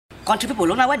Country people,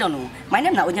 now I don't know. My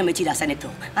name is Onyemaechi Da Senator,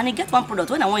 and I get one product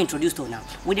when I want to introduce to now.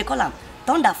 We they call them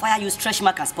Thunder Fire use stretch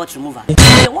mark and spot remover.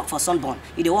 They work for sunburn,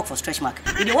 they work for stretch mark,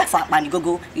 they work for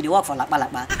Manigogo, they work for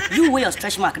Lakba. You wear your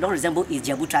stretch mark don't resemble is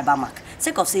Jebu tribal mark.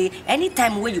 Sake of say,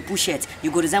 anytime when you push it,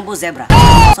 you go resemble zebra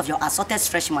because of your assorted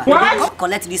stretch mark. Come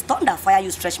collect this Thunder Fire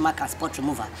use stretch mark and spot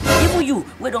remover. Even you,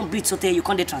 we don't breathe so you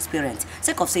can't be transparent.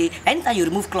 Sake of say, anytime you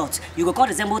remove cloth, you go call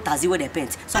resemble Tazi where they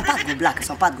paint. Some part go black,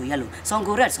 some part go yellow, some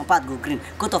go red, some part go green.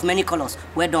 Coat of many colors,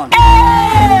 we're done.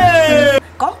 Hey!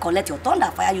 Come collect your Thunder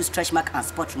Fire use stretch mark and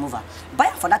spot remover. Buy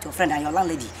it for that your friend and your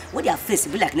landlady. Where their face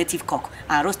be like native cock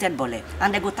and roasted bole,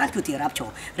 and they go thank you to your rapture.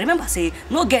 Remember say,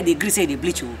 no get the grease say they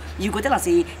bleach you. You go tell and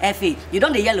say, FA, you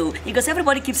don't the yellow, because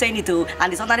everybody keeps saying it too,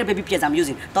 and it's ordinary baby pears I'm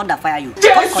using. Thunder Fire you.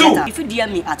 Come collect them. If you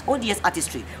DM me at ODS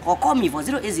Artistry or call me for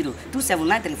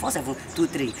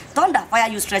 080-2793-4723. Thunder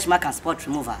Fire use stretch mark and spot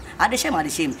remover. At the shame,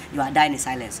 you are dying in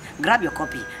silence. Grab your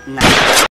copy now.